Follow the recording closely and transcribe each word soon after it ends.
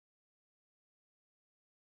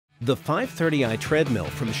The 530i Treadmill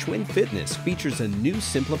from Schwinn Fitness features a new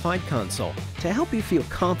simplified console to help you feel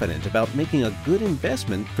confident about making a good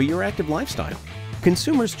investment for your active lifestyle.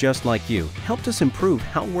 Consumers just like you helped us improve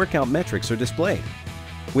how workout metrics are displayed.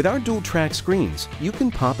 With our dual-track screens, you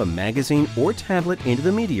can pop a magazine or tablet into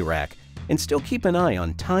the media rack and still keep an eye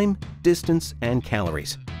on time, distance, and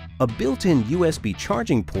calories. A built-in USB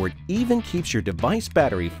charging port even keeps your device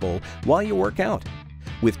battery full while you work out.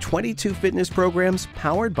 With 22 fitness programs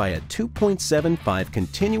powered by a 2.75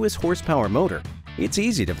 continuous horsepower motor, it's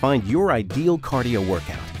easy to find your ideal cardio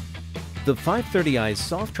workout. The 530i's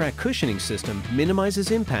soft track cushioning system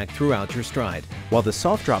minimizes impact throughout your stride, while the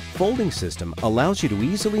soft drop folding system allows you to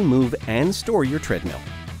easily move and store your treadmill.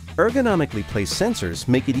 Ergonomically placed sensors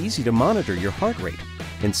make it easy to monitor your heart rate,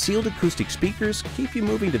 and sealed acoustic speakers keep you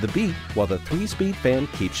moving to the beat while the 3-speed fan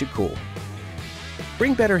keeps you cool.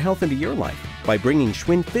 Bring better health into your life by bringing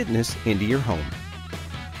Schwinn Fitness into your home.